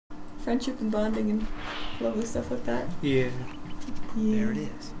friendship and bonding and lovely stuff like that. Yeah. There it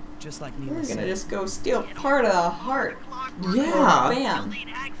is. Just like me. We're gonna just go steal part of the heart. Yeah. Bam.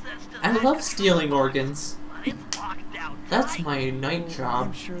 I love stealing organs. That's my night job.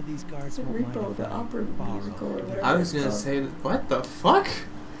 I'm sure these guards It's a won't repo, mind the opera musical or whatever. I was gonna it's say, what the fuck?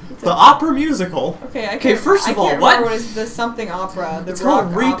 It's The a- opera musical. Okay, I Okay, can't, first of I all, can't what? remember what is the something opera? The It's rock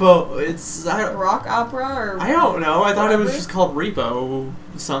called Repo. It's rock opera or I don't know. I thought it was whatever? just called Repo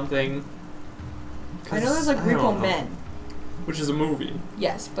something. I know there's like I don't Repo know. Men. Which is a movie.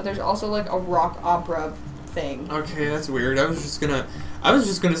 Yes, but there's also like a rock opera thing. Okay, that's weird. I was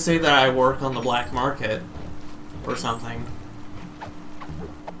just gonna say that I work on the black market or something.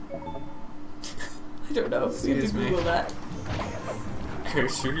 I don't know. We have Excuse to me. Google that. Okay,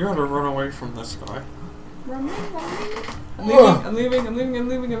 so you gotta run away from this guy. I'm Ugh.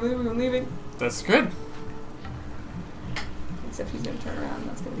 leaving. That's good. Except he's gonna turn around.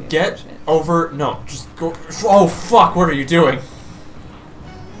 That's gonna be Get unfortunate. over. No, just go. Oh fuck! What are you doing?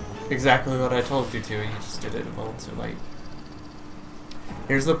 Exactly what I told you to. You just did it a little too late.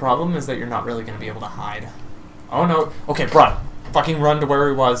 Here's the problem: is that you're not really gonna be able to hide. Oh no! Okay, run! Fucking run to where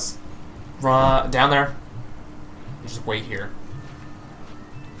he was. Run down there. Just wait here.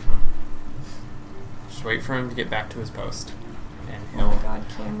 Just wait for him to get back to his post, and Oh he'll. my god,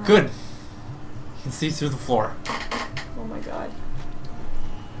 camera. Good. You can see through the floor. Oh my god.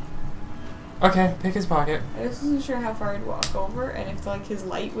 Okay, pick his pocket. I just wasn't sure how far I'd walk over and if like his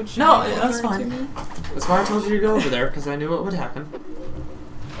light would shine No, over that's into fine. me. That's why I told you to go over there, because I knew what would happen.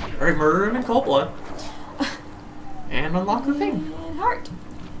 Alright, murder him in cold blood. And unlock the thing. And heart.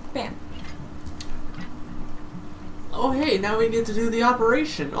 Bam. Oh hey, now we get to do the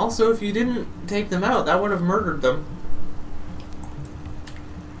operation. Also, if you didn't take them out, that would have murdered them.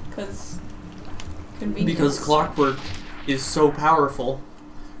 Because convenience. Because Clockwork is so powerful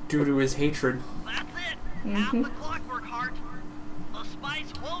due to his hatred. That's it. Have the Clockwork Heart. The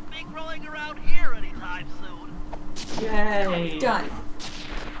spice won't be growing around here anytime soon. Yay! Done.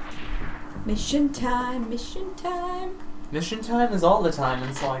 Mission time, mission time. Mission time is all the time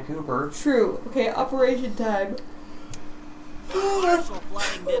in Sly Cooper. True. Okay, operation time. Partial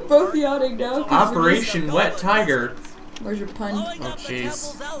flooding didn't Both work. yawning now. 'Cause we're just- Operation Wet Tiger. Where's your pun? Blowing Oh, up the jeez.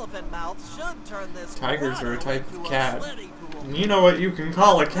 temple's elephant mouth should turn this Tigers are a type of into cat. swimming pool. You know what you can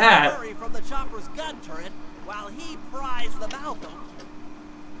call a cat. Hurry from the chopper's gun turret while he pries the mouth open.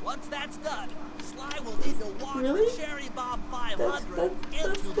 Once that's done, Sly will need to walk Really? the Cherry Bomb 500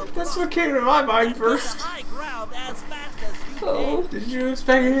 into the That's front what came to my mind and first. get to high ground as fast as you Oh. can. Did you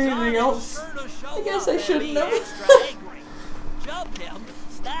expect anything else? I guess I shouldn't have. Jump him,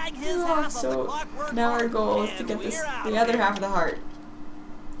 snag his Oh, half of the so Clockwork now our Heart, goal is to and get this, we're out the of other here. half of the heart.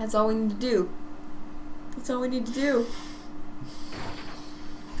 That's all we need to do. That's all we need to do.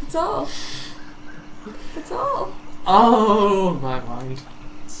 That's all. That's all. Oh, my mind.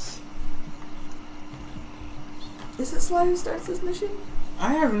 Is it Sly who starts this mission?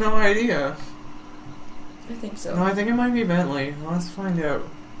 I have no idea. I think so. No, I think it might be Bentley. Let's find out.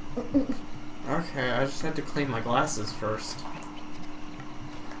 Okay, I just had to clean my glasses first.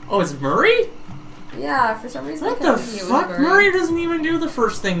 Oh, it's Murray? Yeah, for some reason What I the kept thinking it fuck? was Murray doesn't even do the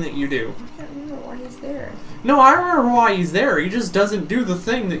first thing that you do. I can't remember why he's there. No, I remember why he's there. He just doesn't do the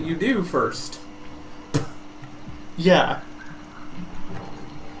thing that you do first. Yeah.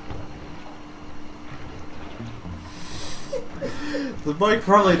 The mic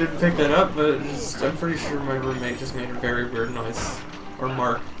probably didn't pick that up, but I'm pretty sure my roommate just made a very weird noise. Or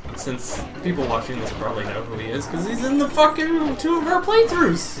Mark, since people watching this probably know who he is, because he's in the fucking 2 of our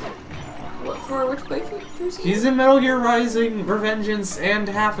playthroughs! What for? Which playthrough? He's in Metal Gear Rising, Revengeance, and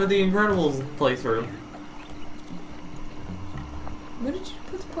half of the Incredibles playthrough. When did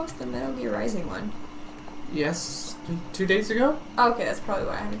you post the Metal Gear Rising one? Yes, 2 days ago? Oh, okay, that's probably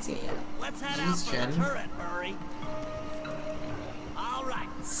why I haven't seen it yet. Let's head Jeez, out for Jen. the turret, Murray. All right.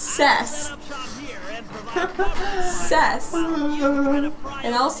 Cess. Set up shop here and provide cover. Cess. While you try to pry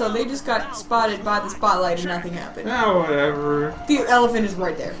And off also, the they just got elephant spotted by the mouth. spotlight and nothing happened. Oh, whatever. The elephant is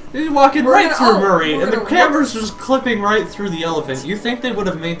right there. He's walking We're right gonna- through oh, Murray, we're and the gonna- camera's just clipping right through the elephant. You think they would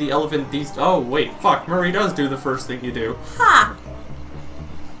have made the elephant these? Oh, wait, fuck, Murray does do the first thing you do. Ha!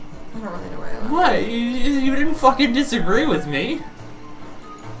 I don't really know where I left. What? You didn't fucking disagree with me.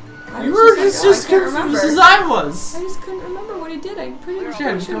 I You was were like, just oh, I as can't confused remember. as I was. I just couldn't remember what he did. I'm pretty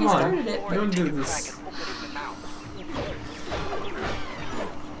Jen, sure come he on. started it. But Don't do this.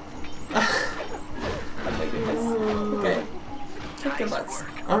 oh my goodness. Okay. Kick the butts.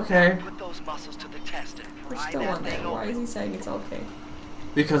 Okay. Put those muscles to the test and We're pry still that on there. thing Why open. is he saying it's okay?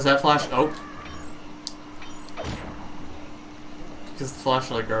 Because that flash. Oh. Because the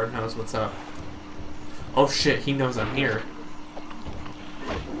flashlight guard knows what's up. Oh shit, he knows I'm here.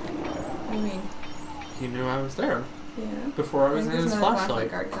 What do you mean? He knew I was there. Yeah. Before I was in think his there's another flashlight.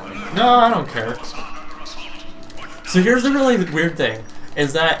 guard coming. No, I don't care. So here's the really weird thing,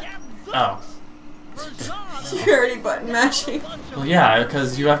 is that... Oh. You're already button mashing. Well, yeah,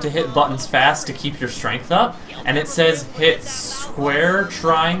 because you have to hit buttons fast to keep your strength up, and it says hit square,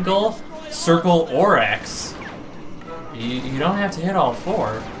 triangle, circle, or X. You don't have to hit all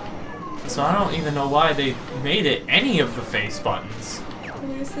four. So I don't even know why they made it any of the face buttons. I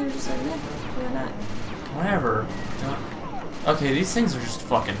guess they were just like, yeah, why not? Whatever. Okay, these things are just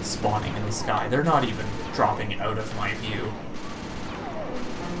fucking spawning in the sky. They're not even dropping out of my view.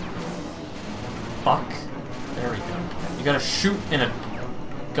 Fuck. There we go. You gotta shoot in a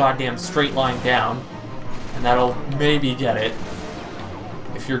goddamn straight line down, and that'll maybe get it.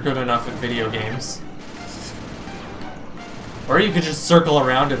 If you're good enough at video games. Or you could just circle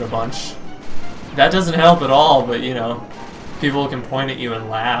around it a bunch. That doesn't help at all, but you know, people can point at you and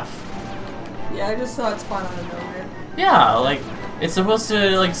laugh. Yeah, I just saw it spawn out of nowhere. Yeah, like, it's supposed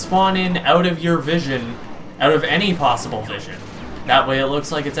to, like, spawn in out of your vision, out of any possible vision. That way it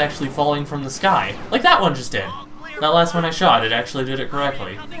looks like it's actually falling from the sky. Like that one just did. That last one I shot, it actually did it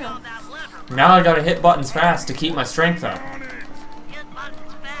correctly. Yeah. Now I gotta hit buttons fast to keep my strength up.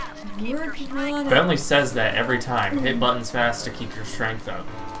 Working on it. Bentley says that every time. Hit buttons fast to keep your strength up.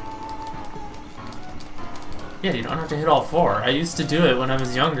 Yeah, you don't have to hit all four. I used to do it when I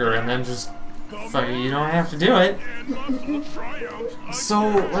was younger, and then just... you don't have to do it. So,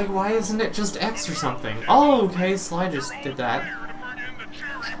 like, why isn't it just X or something? Oh, okay, Sly just did that.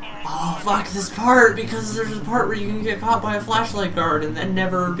 Oh, fuck this part, because there's a part where you can get caught by a flashlight guard and then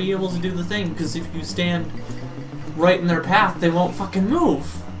never be able to do the thing, because if you stand right in their path, they won't fucking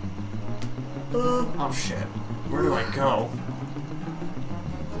move. Oh, shit. Where do I go?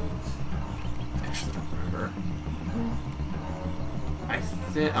 I actually don't remember. I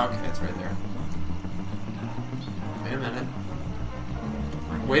think... Okay, it's right there. Wait a minute.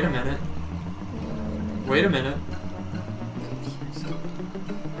 Wait a minute. Wait a minute.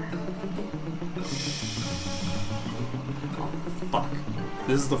 Oh, fuck.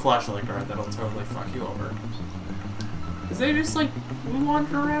 This is the flashlight guard that'll totally fuck you over. Because they just, like,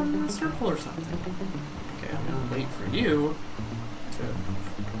 wander around in a circle or something. Okay, I'm gonna wait for you to...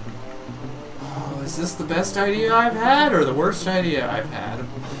 Oh, is this the best idea I've had, or the worst idea I've had?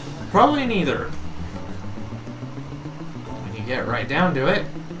 Probably neither. When you get right down to it.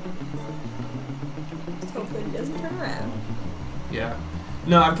 Just hopefully it doesn't turn around. Yeah.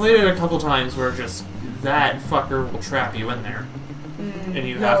 No, I've played it a couple times where just that fucker will trap you in there. And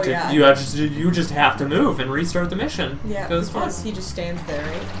you have to, yeah. you just have to move and restart the mission. Yeah, because he just stands there,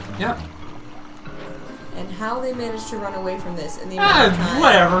 right? Yep. And how they managed to run away from this in the amount of time.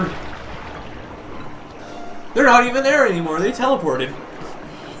 Whatever. They're not even there anymore. They teleported.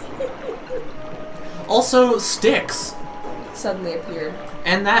 Also, sticks Suddenly appeared.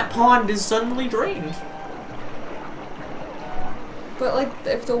 and that pond is suddenly drained. But like,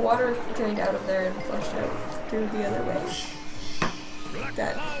 if the water drained out of there and flushed out through the other way,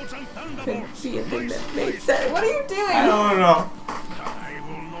 that could be a thing that made sense. What are you doing? I don't know. I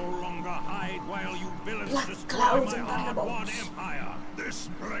will no longer hide while you villains Black destroy clouds my and hard-won thunderbolts. empire. This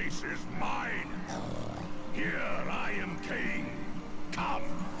place is mine. Here I am king. Come,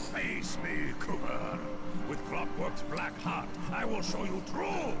 face me, Cooper. With Clockwork's black heart, I will show you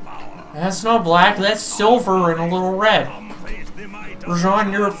true power. That's not black. That's silver and a little red. Come face the might of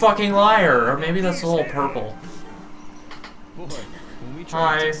Rajan, you're a fucking liar. Or maybe that's a little purple. Boy, when we Hi.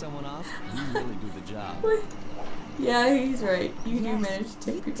 try to take someone off, you really do the job. Yeah, he's right. You do Yes, manage to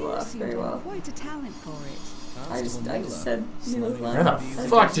take you people do off seem very to have well. Quite a talent for it. I just said Mila's Where the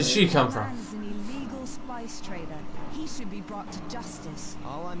fuck did she come from? Man's an illegal spice trader. He should be brought to justice.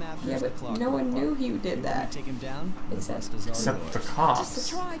 All I'm after Yeah, is the but clock. no one knew he did You that. take him down, the Except- rest is all Except the yours. cops. Just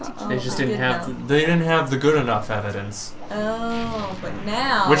try to keep They just I didn't did have. know. They didn't have the good enough evidence. Oh, but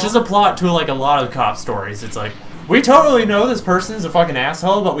now. Which is a plot to like a lot of cop stories. It's like, we totally know this person's a fucking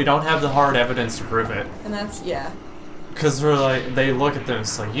asshole, but we don't have the hard evidence to prove it. And that's, yeah. Because we're like, they look at them,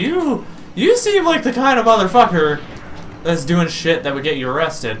 it's like, you seem like the kind of motherfucker that's doing shit that would get you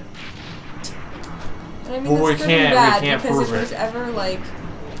arrested. And I mean, Well, that's we pretty can't- we bad can't because prove if there's it. ever, like,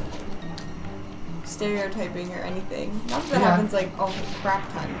 stereotyping or anything, not that Yeah. happens, like, all the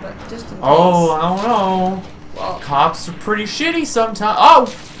crap time, but just in case. Oh, I don't know. Well, Cops are pretty shitty sometimes. Oh,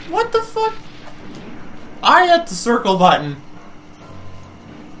 what the fuck? I hit the circle button.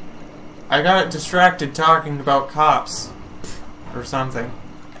 I got distracted talking about cops. Or something.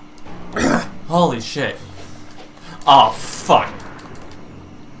 Holy shit. Oh, fuck.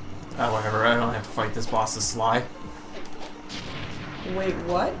 Oh, whatever. I don't have to fight this boss as Sly. Wait,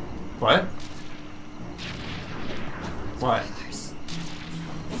 what? What? What?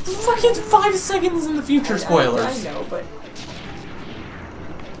 Fucking 5 seconds in the future, spoilers. I know, but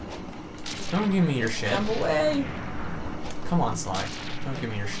Don't give me your shit. jump away. Come on, Sly. Don't give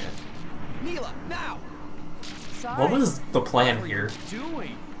me your shit. Mila, now! Sorry. What was the plan here?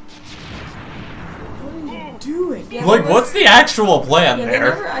 Doing. What are you doing? Yeah, Like, they were- what's the actual plan Yeah, they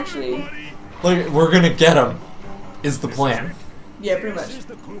never there? actually. Like, we're gonna get him, is the plan. Yeah, pretty much.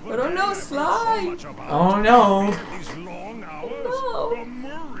 But oh no, Sly! Oh no. These long hours, No. the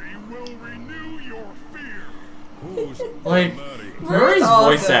Murray will renew your fear. Like, Murray's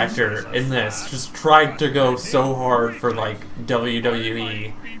voice actor in this just tried to go so hard for, like,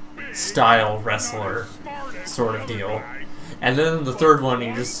 WWE style wrestler sort of deal. And then the third one,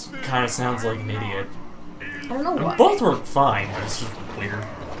 he just kind of sounds like an idiot. I don't know why. Both were fine, but it's just weird.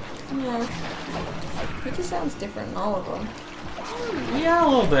 Yeah. He just sounds different in all of them. Yeah, a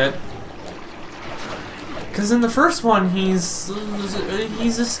little bit. Because in the first one, he's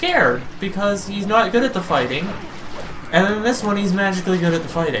scared because he's not good at the fighting, and in this one, he's magically good at the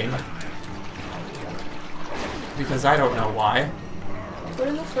fighting. Because I don't know why. But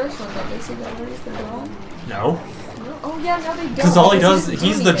in the first one, don't they say that he's the dog? No. No? Oh yeah, no they don't. Because all he does, doesn't do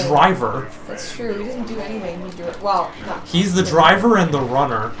he's the anything. driver. That's true. He doesn't do anything. He do it. Well, not. He's the driver and the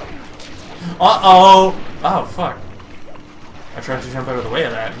runner. Uh-oh! Oh, fuck. I tried to jump out of the way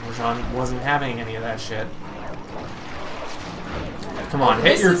of that, and Rajan wasn't having any of that shit. Come on,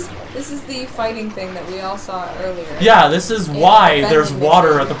 hit your... This is the fighting thing that we all saw earlier. Yeah, this is And why the there's bending water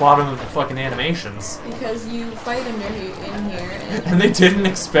machine. at the bottom of the fucking animations. Because you fight in here, And they didn't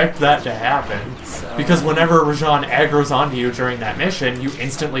expect that to happen. So- Because whenever Rajan aggro's onto you during that mission, you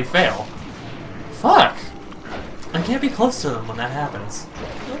instantly fail. Fuck! I can't be close to them when that happens.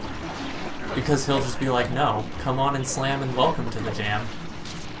 Because he'll just be like, no, come on and slam and welcome to the jam.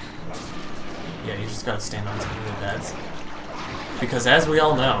 Yeah, you just gotta stand on some of the beds. Because as we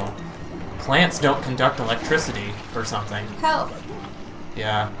all know, plants don't conduct electricity or something. Help!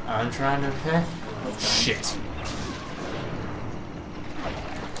 Yeah, I'm trying to... Shit.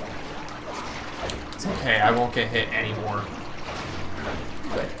 It's okay, I won't get hit anymore.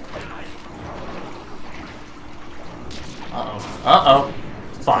 Good. Uh-oh. Uh-oh.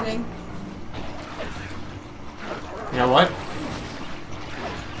 Fuck. Kidding. You know what?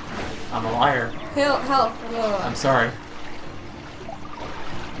 I'm a liar. Help! I'm sorry.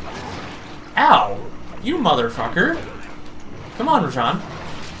 Ow! You motherfucker! Come on, Rajan.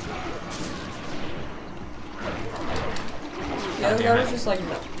 The other damn guy it. was just like,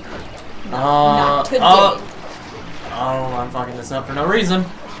 no. Not today. Oh, I'm fucking this up for no reason.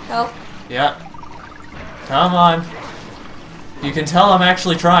 Help! Yeah. Come on. You can tell I'm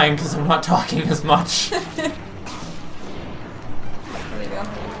actually trying because I'm not talking as much. There you go.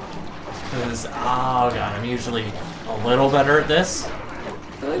 Because, oh god, I'm usually a little better at this. I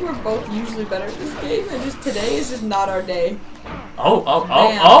feel like we're both usually better at this game, and just today is just not our day.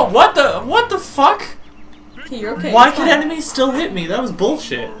 Oh, what the fuck? Okay, you're okay. Why it's could fine. enemies still hit me? That was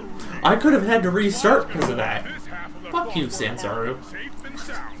bullshit. I could have had to restart because of that. Fuck you, Sansaru.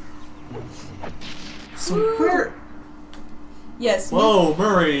 So where... Yes. Whoa,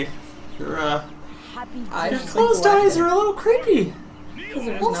 Murray. Your, Happy I your just closed like eyes are a little creepy. Because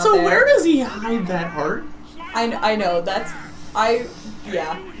they're just not Also, there. where does he hide that heart? I know, that's...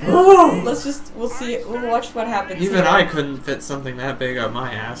 Yeah. Oh. We'll see, we'll watch what happens Even here. I couldn't fit something that big up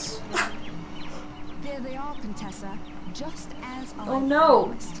my ass. There they are, Contessa. Just as I Oh, no.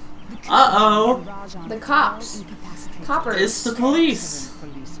 promised. Uh-oh. Rajan The cops. fell incapacitated. Coppers. It's the police.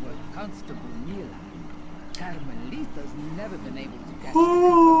 Police were Constable Mila. Carmelita's never been able to catch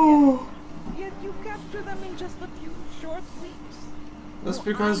Oh. Yet you capture them in just a few short weeks. That's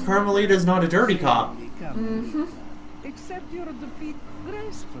because Carmelita's not a dirty cop. Mm-hmm. Accept your defeat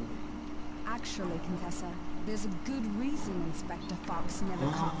gracefully. Actually, Contessa, there's a good reason Inspector Fox never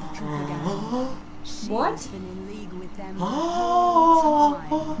caught the triple gang. She's What? been in league with them the whole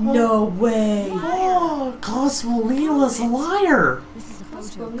time. No way! Oh, Cosmolila's a liar. This is a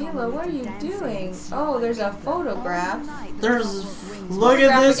photo of Mila, what are you Carmelita doing? dancing Oh, there's a all photograph. night. The There's... dog rings Look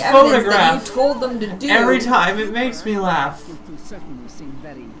at this Photographic evidence that photograph. you told them to do. Every time it makes me laugh. You two certainly seem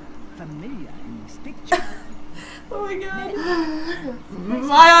very familiar in this picture. Oh my god.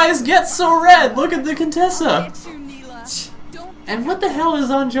 My eyes get so red. Look at the Contessa. Get you, Neela. Don't And what the hell is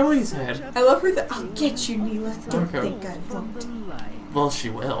on Joey's head? I love her that I'll get you, Neela. Don't Okay. think I won't. The line. Well, she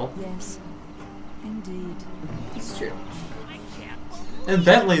will. Yes, indeed. It's true. And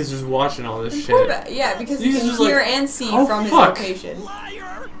Bentley's just watching all this Poor shit. Yeah, because He's you can just like, hear and see "Oh, from his fuck." location.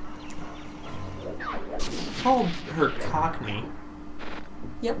 Liar! called her Cockney.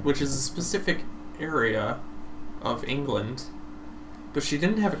 Yep. Which is a specific area of England. But she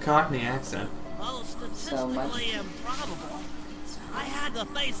didn't have a Cockney accent. Well, So much. statistically improbable. I had to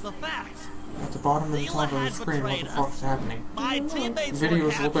face the facts. At the bottom of the top of the had screen, what the betrayed fuck's us. happening? My The teammates video were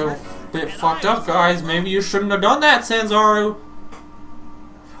is a captured, bit and fucked I up, was guys. on Maybe you shouldn't have done that, Sanzaru. Oh,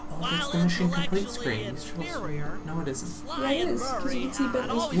 that's While the mission complete intellectually screen. This shows- inferior, No, it isn't. Sly Yeah, it and is, 'cause Murray you can see had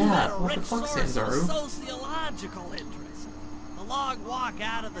Bentley's always Yeah, been a what the rich fuck, source of Sanzaru? sociological interest. The long walk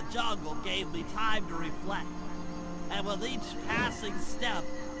out of the jungle gave me time to reflect, and with each passing step,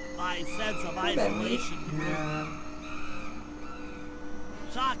 my sense of isolation grew. Yeah.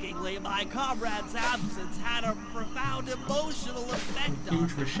 Shockingly, my comrade's absence had a profound emotional effect on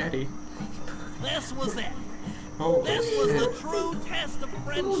Huge me. machete. This was it. Oh, This was shit. the true test of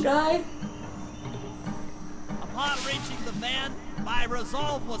Little friendship. guy. Upon reaching the van, my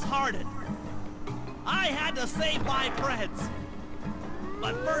resolve was hardened. I had to save my friends.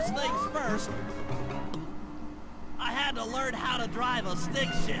 But first things first, I had to learn how to drive a stick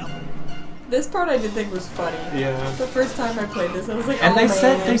shift. This part I did think was funny. Yeah. The first time I played this, I was like, And oh,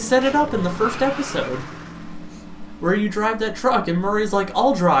 they set it up in the first episode. Where you drive that truck and Murray's like,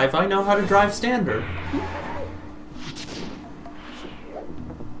 I'll drive, I know how to drive standard.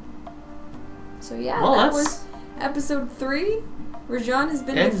 So yeah, Well, that that's- was episode 3. Rajan has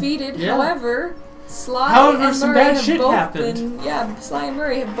been And- defeated. yeah. However, Sly However, and some Murray bad have shit both happened. been Sly and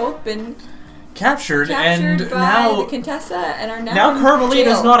Murray have both been Captured captured and by now the Contessa and are now now in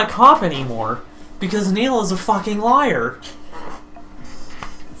Carmelita's jail. not a cop anymore. Because Neil is a fucking liar.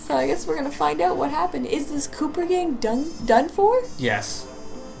 So I guess we're gonna find out what happened. Is this Cooper gang done for? Yes.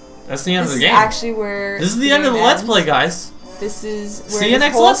 That's the end This of the is game. actually where This is the end of the game Let's ends. Play, guys. This is See where you this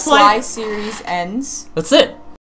next whole Let's Play. Sly series ends. That's it.